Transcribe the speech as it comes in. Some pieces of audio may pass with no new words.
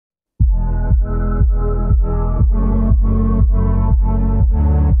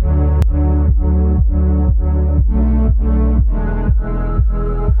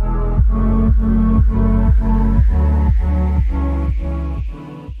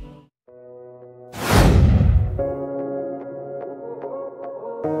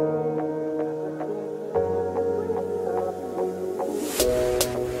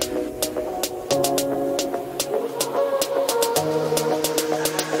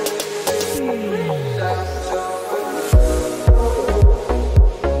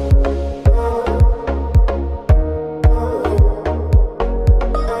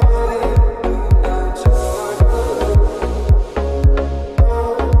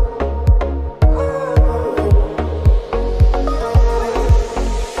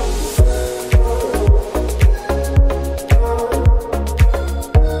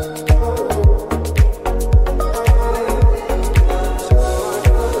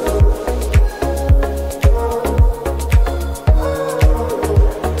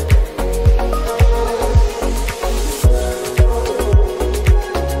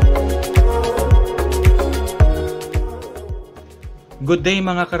Good day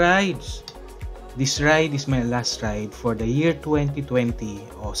mga ka-rides! This ride is my last ride for the year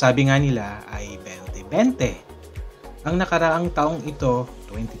 2020 o sabi nga nila ay Bente-Bente. Ang nakaraang taong ito,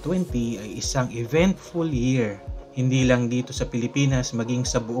 2020, ay isang eventful year, hindi lang dito sa Pilipinas maging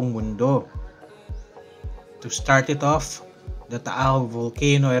sa buong mundo. To start it off, the Taal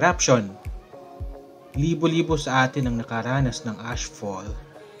volcano eruption. Libo-libo sa atin ang nakaranas ng ashfall,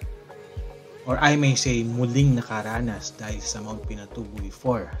 or I may say muling nakaranas dahil sa Mount Pinatuboy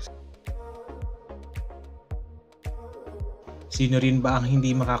Forest. Sino rin ba ang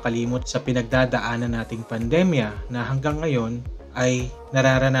hindi makakalimot sa pinagdadaanan nating pandemya na hanggang ngayon ay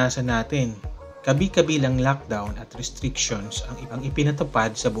nararanasan natin? Kabi-kabilang lockdown at restrictions ang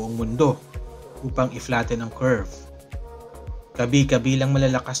ipinatupad sa buong mundo upang i-flatten ang curve. Kabi-kabilang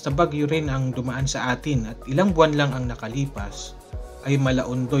malalakas na bagyo rin ang dumaan sa atin at ilang buwan lang ang nakalipas ay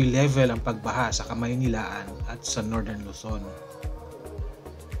malaundoy level ang pagbaha sa Kamaynilaan at sa Northern Luzon.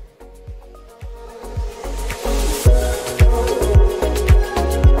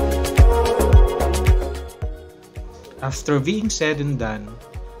 After being said and done,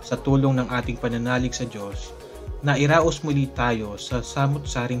 sa tulong ng ating pananalig sa Diyos, nairaos muli tayo sa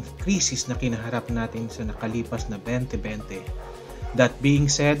samut-saring krisis na kinaharap natin sa nakalipas na Bente-Bente. That being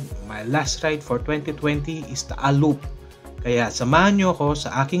said, my last ride for 2020 is Taal Loop. Kaya samahan niyo ako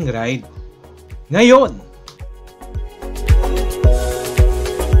sa aking ride ngayon!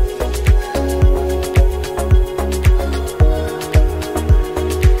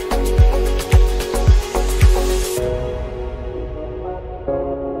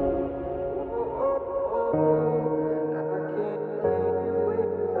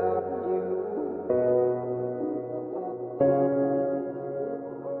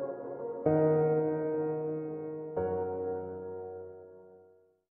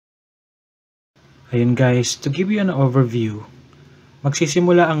 Ayun guys, to give you an overview,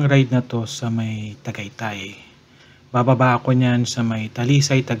 magsisimula ang ride na to sa may Tagaytay. Bababa ako niyan sa may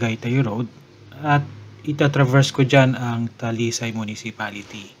Talisay-Tagaytay Road at itatraverse ko dyan ang Talisay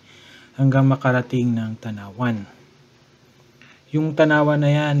Municipality hanggang makarating ng Tanawan. Yung Tanawan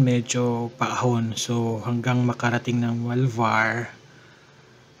na yan medyo paahon, so hanggang makarating ng Walvar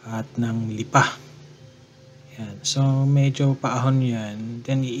at ng Lipa. Yan. So medyo paahon yan.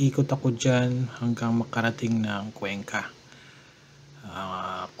 Then iikot ako dyan hanggang makarating ng Cuenca.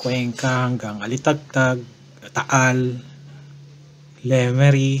 Cuenca hanggang Alitagtag, Taal,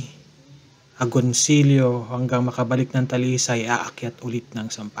 Lemery, Agoncillo hanggang makabalik ng Talisay, aakyat ulit ng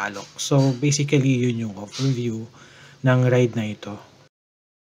Sampaloc. So basically yun yung overview ng ride na ito.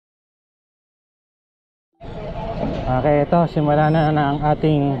 Okay, ito simula na ang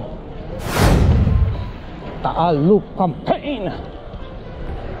ating Taal Loop campaign.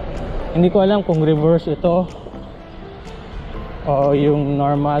 Hindi ko alam kung reverse ito o yung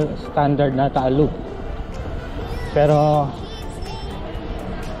normal standard na Taal Loop, pero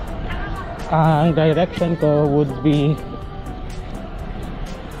ang direction ko would be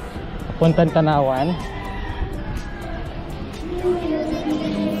papuntang Tanawan,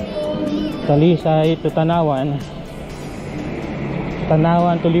 Talisay to Tanawan,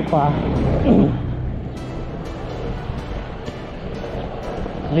 Tanawan to Lipa,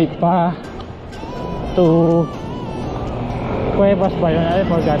 Lipa to Cuevas ba yun? I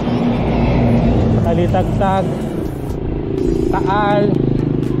forgot. Alitagtag, Taal,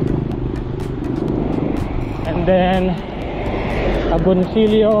 and then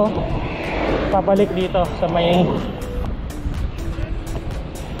Agoncillo, pabalik dito sa may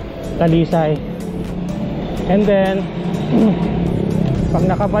Talisay, and then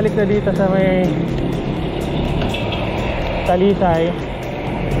pag nakabalik na dito sa may Talisay,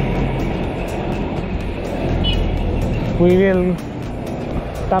 we will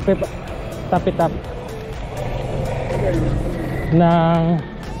tap it up ng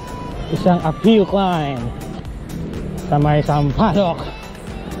isang uphill climb sa may Sampaloc.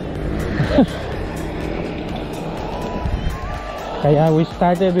 Kaya we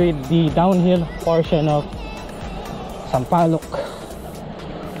started with the downhill portion of Sampaloc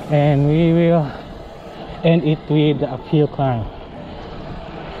and we will end it with the uphill climb.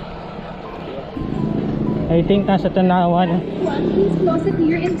 I think nasa Tanawan.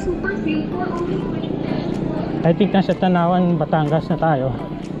 I think nasa Tanawan, Batangas na tayo.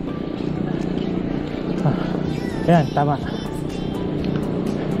 Yan, tama.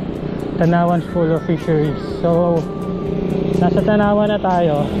 Tanawan's full of fisheries. So, nasa Tanawan na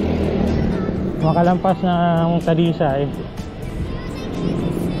tayo. Makalampas ng Talisay.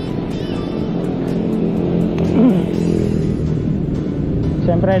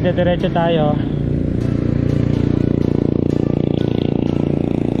 Siyempre, didiretso tayo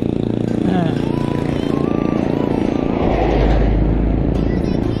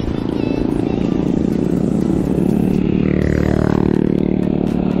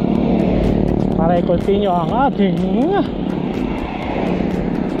continue ang ating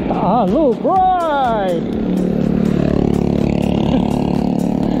Taal Loop ride.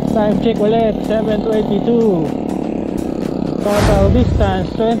 Time check ulit, 7:22. Total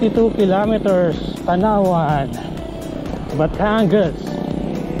distance 22 kilometers. Tanawan, Batangas.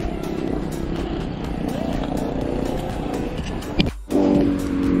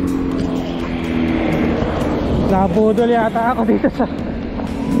 Nabudol yata ako dito sa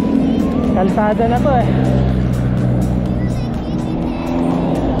kalsada na to eh.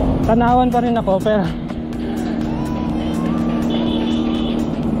 Tanawan pa rin ako pero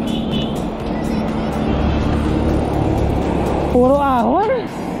puro ahon.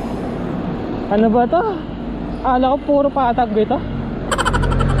 Ano ba to? Akala ko puro patag dito.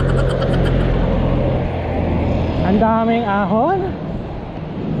 Ang daming ahon.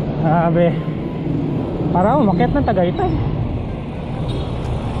 Grabe. Parang umakyat ng Tagaytay.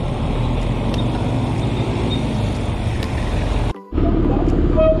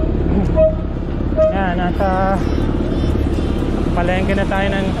 Yan, nasa palengke na tayo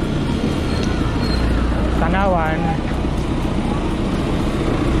ng Tanawan.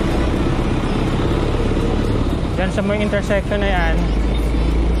 Diyan sa mga intersection na yan,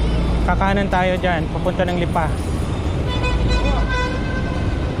 kakanan tayo dyan, papunta ng Lipa.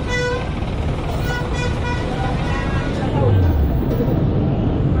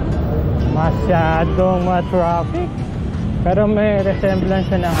 Masyadong ma-traffic, pero may resemblance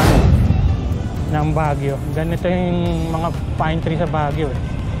na ng Baguio. Ganito yung mga pine tree sa Baguio.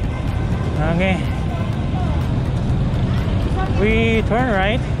 Okay, we turn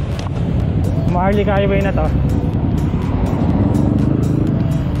right. Marley Highway na to.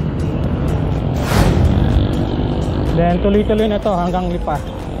 Then tuloy-tuloy na to hanggang Lipa.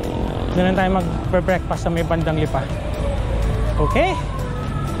 Doon na tayo mag-breakfast sa may bandang Lipa. Okay?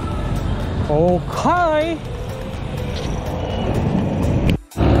 Okay.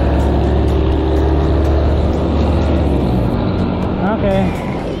 Okay.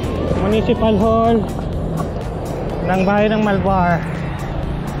 Municipal Hall ng bayan ng Malvar,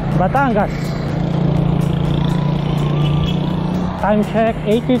 Batangas. Time check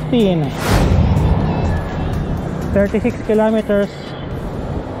 8:15. 36 kilometers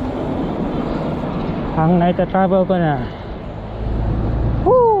ang naita-travel ko na.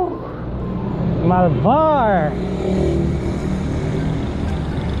 Woo! Malvar.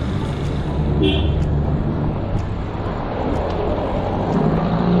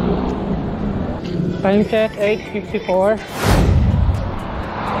 Time check 8:54.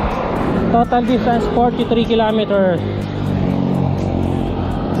 Total distance 43 kilometers.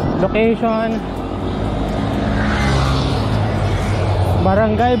 Location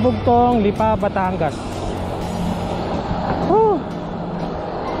Barangay Bugtong, Lipa, Batangas. Woo!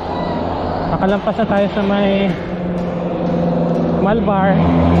 Nakalampas na tayo sa may Malvar.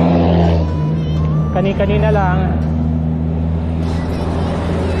 Kani-kanina lang.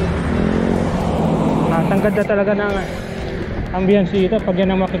 Ang ganda talaga ng ambience dito. Pag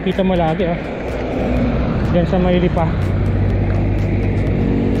yan ang makikita mo lagi, oh. Diyan sa may Lipa.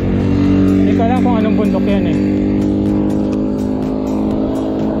 Hindi ko alam kung anong bundok yan eh.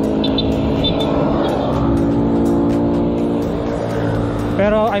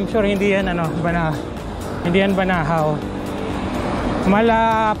 Pero I'm sure hindi yan hindi yan Banahaw.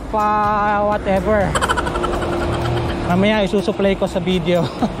 Malapa whatever. Mamaya isusupply ko sa video.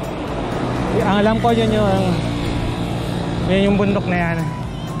 Ang alam ko yun yung bundok na yan.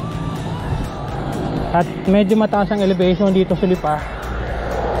 At medyo mataas ang elevation dito sa Lipa.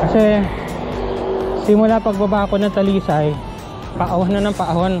 Kasi simula pagbaba ko ng Talisay, paahon na ng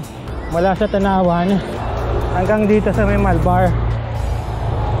paahon mula sa Tanawan hanggang dito sa may Malvar.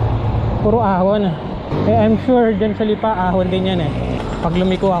 Puro ahon. I'm sure dyan sa Lipa ahon din yan eh. Pag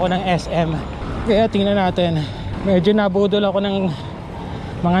lumiko ako ng SM. Kaya tingnan natin. Medyo nabudol ako ng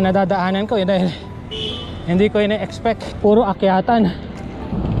mga nadadaanan ko dahil hindi ko ina-expect. Puro akyatan.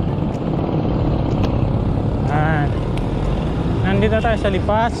 Nandito tayo sa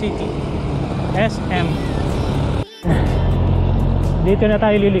Lipa City SM. Dito na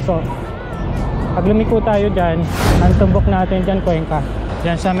tayo liliko. Pag lumiko tayo dyan, ang tumbok natin dyan Cuenca.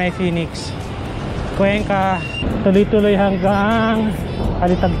 Dyan sa may Phoenix Cuenca, tuloy-tuloy hanggang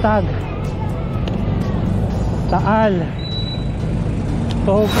Alitagtag, Taal.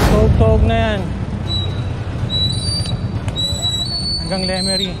 Tog na yan hanggang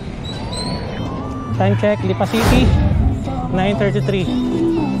Lemery. Time check, Lipa City 9:33.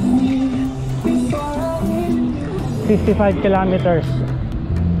 55 kilometers.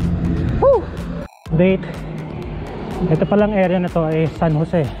 Woo! Date. Ito palang area na to ay San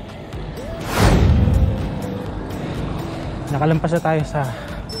Jose. Nakalampas na tayo sa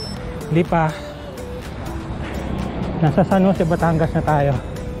Lipa. Nasa San Jose, Batangas na tayo.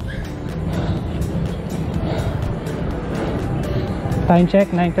 Time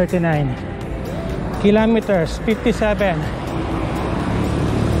check 9:39. Kilometers 57.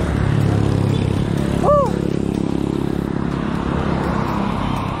 Woo!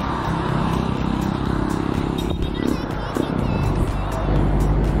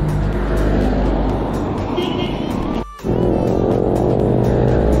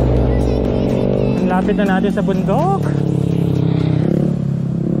 Lapit na natin sa bundok.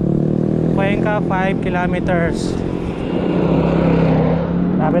 Cuenca 5 kilometers.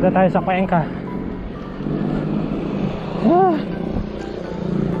 Lapit na tayo sa Cuenca.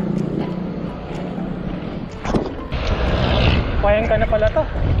 Cuenca na pala to.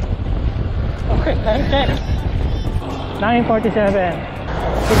 Okay, time check 9:47.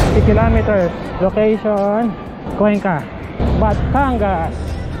 60 kilometers. Location Cuenca, Batangas.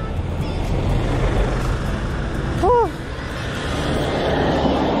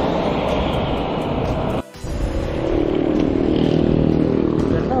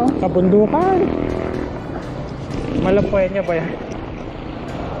 Kabundukan. Malapuan niya ba yan?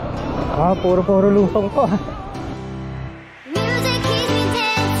 Puro lusong to.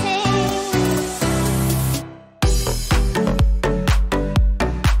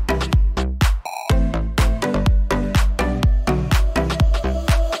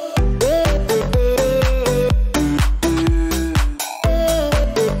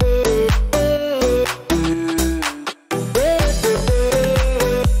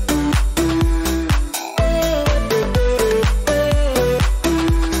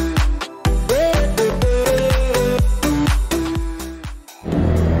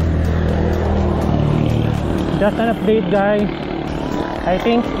 Just an update guys. I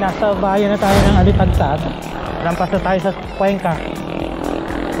think nasa bayan na tayo ng Alitagtag. Lampas na tayo sa Cuenca.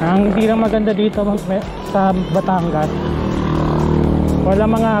 Ang hindi lang maganda dito sa Batangas, wala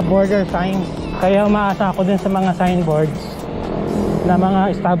mga border signs. Kaya umaasa ako din sa mga signboards na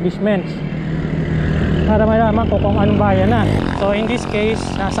mga establishments para malaman ko kung anong bayan na. So in this case,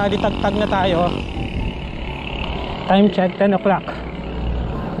 nasa Alitagtag na tayo. Time check 10 o'clock.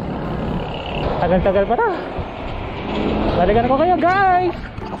 Tagal-tagal pa na. Balikan ko kayo guys.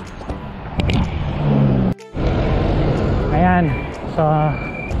 Ayan. So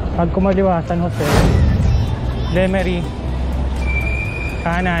pag kumaliwa San Jose, Lemery,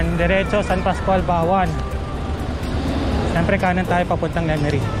 kanan, diretso San Pascual, Bawan. Siyempre kanan tayo papuntang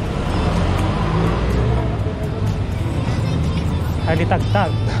Lemery. Alitagtag.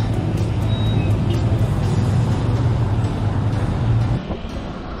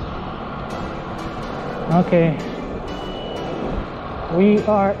 Okay. We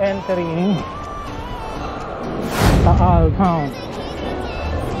are entering Taal town.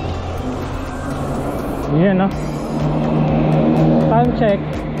 Yan no? Time check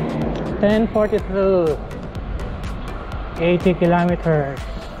 10:42. 80 kilometers.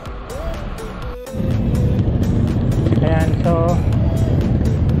 Ayan, so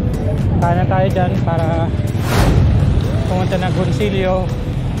kanan tayo dyan para pumunta na Gonsilio.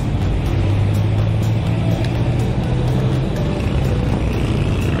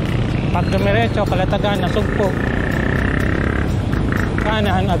 Pag dumiretso, Kalatagan, Nasugpo,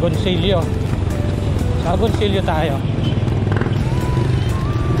 kanan, Agoncillo. Sa Agoncillo tayo.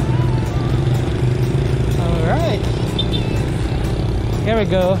 Alright, here we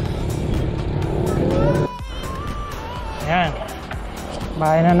go. Ayan,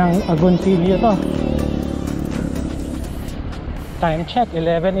 bahay na ng Agoncillo to. Time check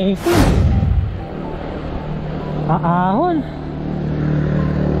 11:18. Aahon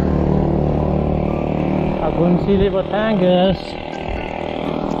Agoncillo, Batangas,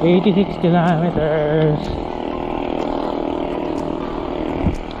 86 kilometers.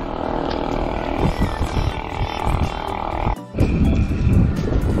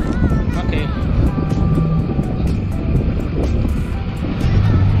 Okay.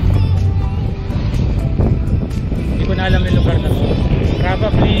 Hindi ko na alam yung lugar na to.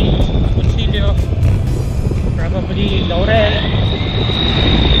 Probably Agoncillo, probably Laurel,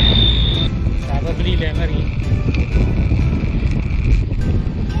 probably Lemery.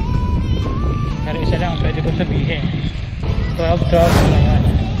 Pero isa lang pwede ko sabihin, 12 na yan.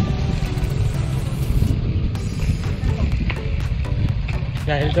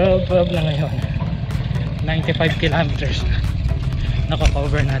 Dahil 12 na ngayon, 95 kilometers na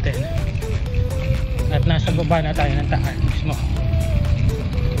naka-cover natin. At nasa baba na tayo ng Taal mismo,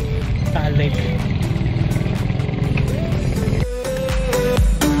 Taal Lake.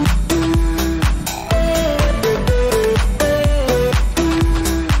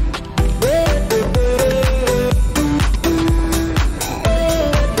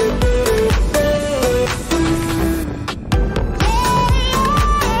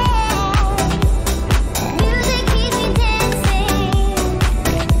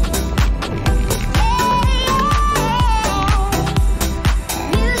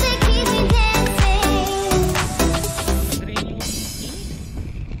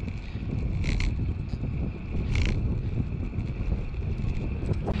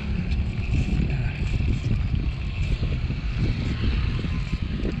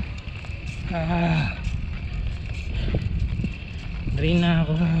 Drain na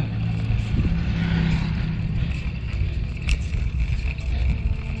ako.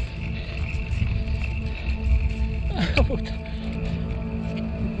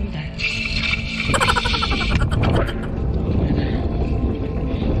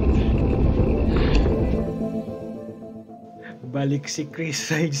 Balik si Chris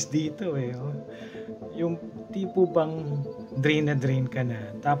Rides dito eh. Oh. Yung tipo bang drain na drain ka na,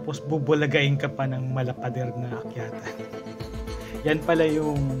 tapos bubulagain ka pa ng malapader na akyatan. Yan pala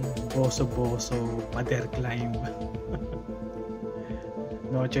yung boso-boso pader climb.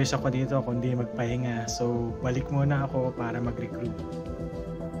 No choice ako dito kundi magpahinga. So balik muna ako para mag-recruit.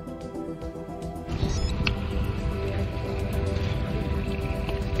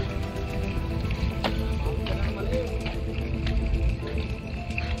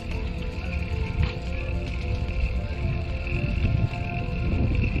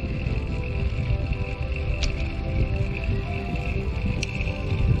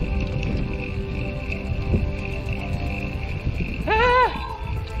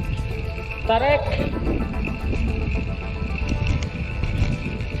 Tarik!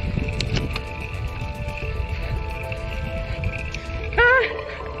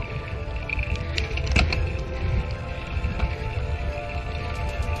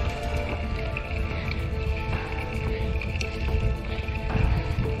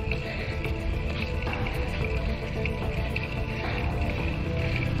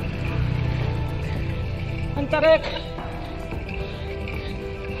 Ang tarik!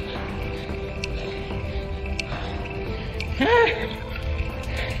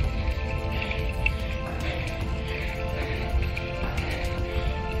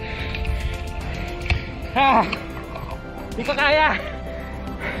 Di ko kaya.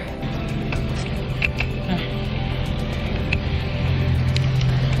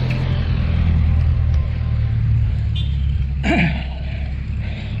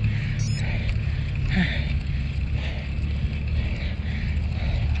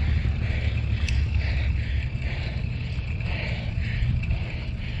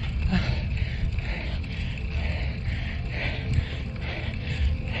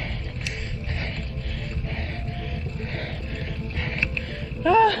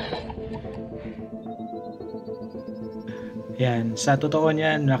 Yan, sa totoo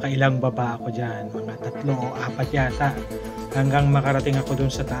niyan, nakailang baba ako dyan, mga 3 o 4 yata, hanggang makarating ako dun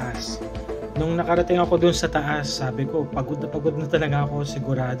sa taas. Nung nakarating ako dun sa taas, sabi ko, pagod na talaga ako,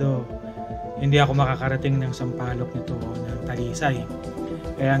 sigurado. Hindi ako makakarating ng sampalok nito ng Talisay.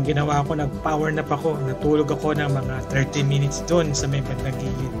 Kaya ang ginawa ko, nag-power nap ako, natulog ako ng mga 30 minutes dun sa may bandang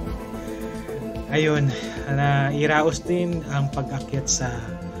gilid. Ayun, iraos din ang pag-akyat sa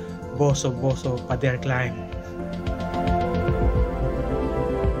boso-boso pader climb.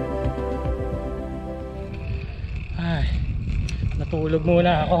 Natulog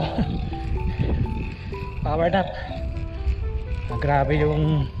muna ako. Power nap. Grabe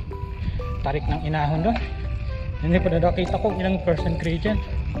yung tarik ng inahon doon. Hindi pa nakita ko ilang person gradient.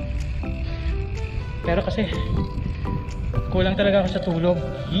 Pero kasi kulang talaga ako sa tulog.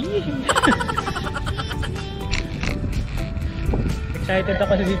 Excited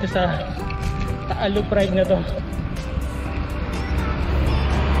ako dito sa Taal Loop ride na to.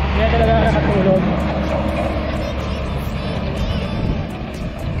 Hindi talaga ako nakatulog.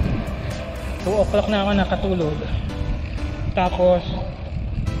 2 o'clock na ako nakatulog. Tapos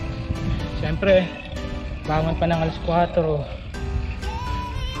siyempre bangon pa ng alas 4.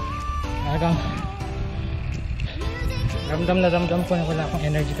 Hanggang ramdam ko na wala akong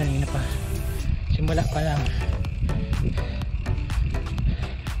energy kanina pa. Simula pa lang.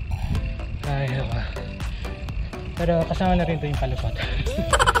 Ay, pero kasama na rin ito yung palipot.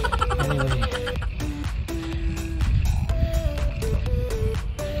 Anyway,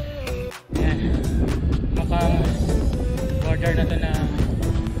 border na to na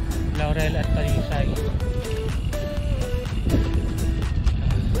Laurel at Talisay.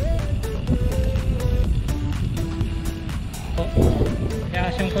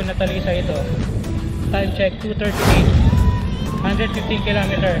 I-assume ko na Talisay ito. Time check 2:38, 115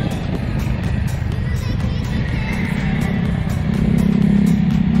 kilometers.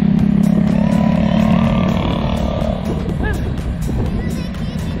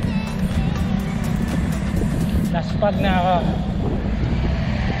 Naspag na ako.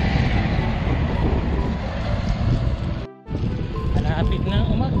 Malapit na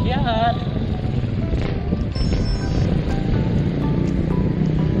umakyat.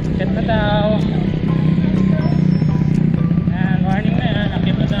 Akyat na daw. Ayan, warning na yan.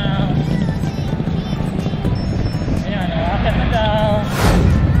 Akyat na daw. Ayan, akyat na daw.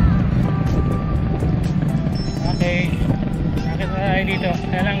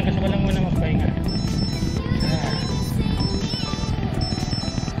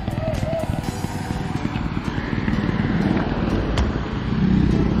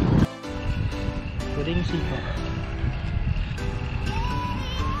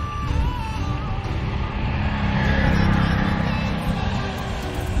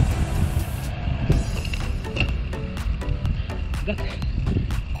 dagat.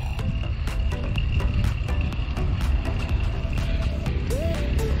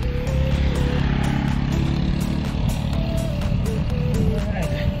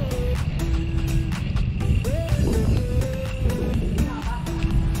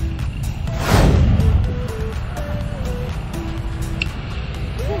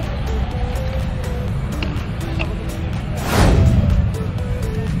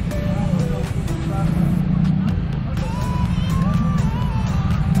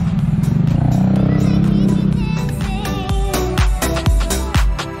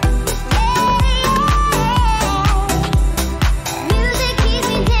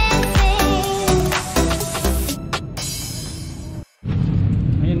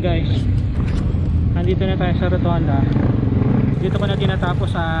 Guys, nandito na tayo sa rotonda. Dito ko na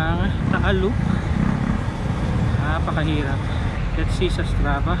tinatapos ang Taal Loop. Napakahirap. Let's see sa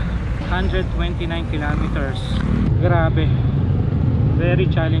Strava, 129 kilometers. Grabe, very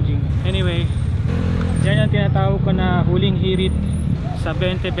challenging. Anyway, yan ang tinatawag ko na huling hirit sa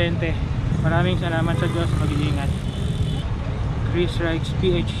Bente-Bente. Maraming salamat sa Diyos, mag-iingat. Chris Rides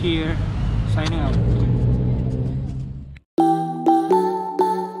PH here, signing out.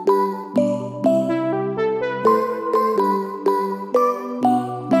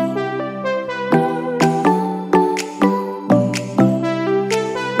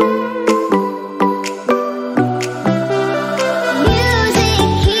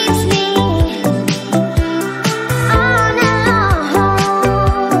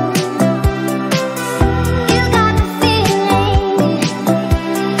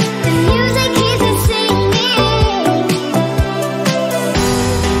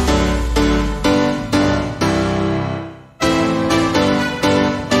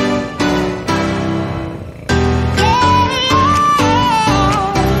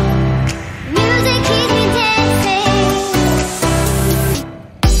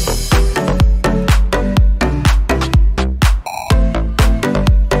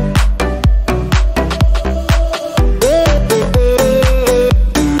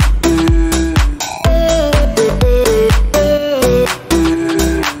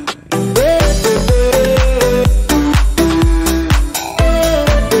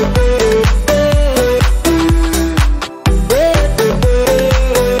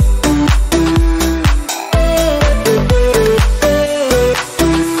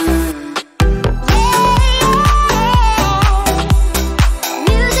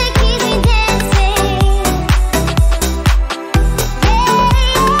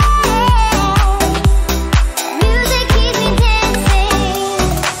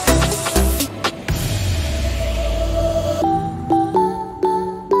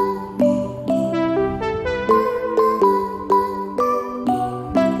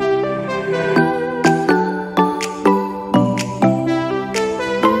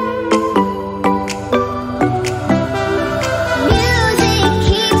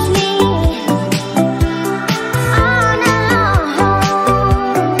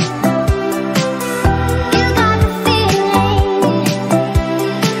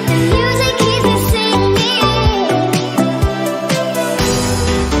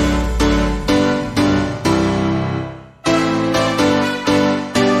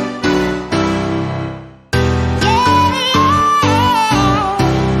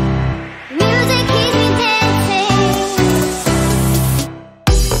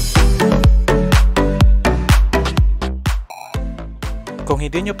 Kung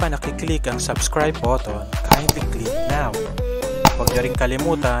hindi nyo pa nakiklik ang subscribe button, kindly click now. Huwag nyo rin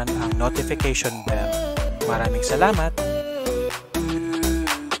kalimutan ang notification bell. Maraming salamat!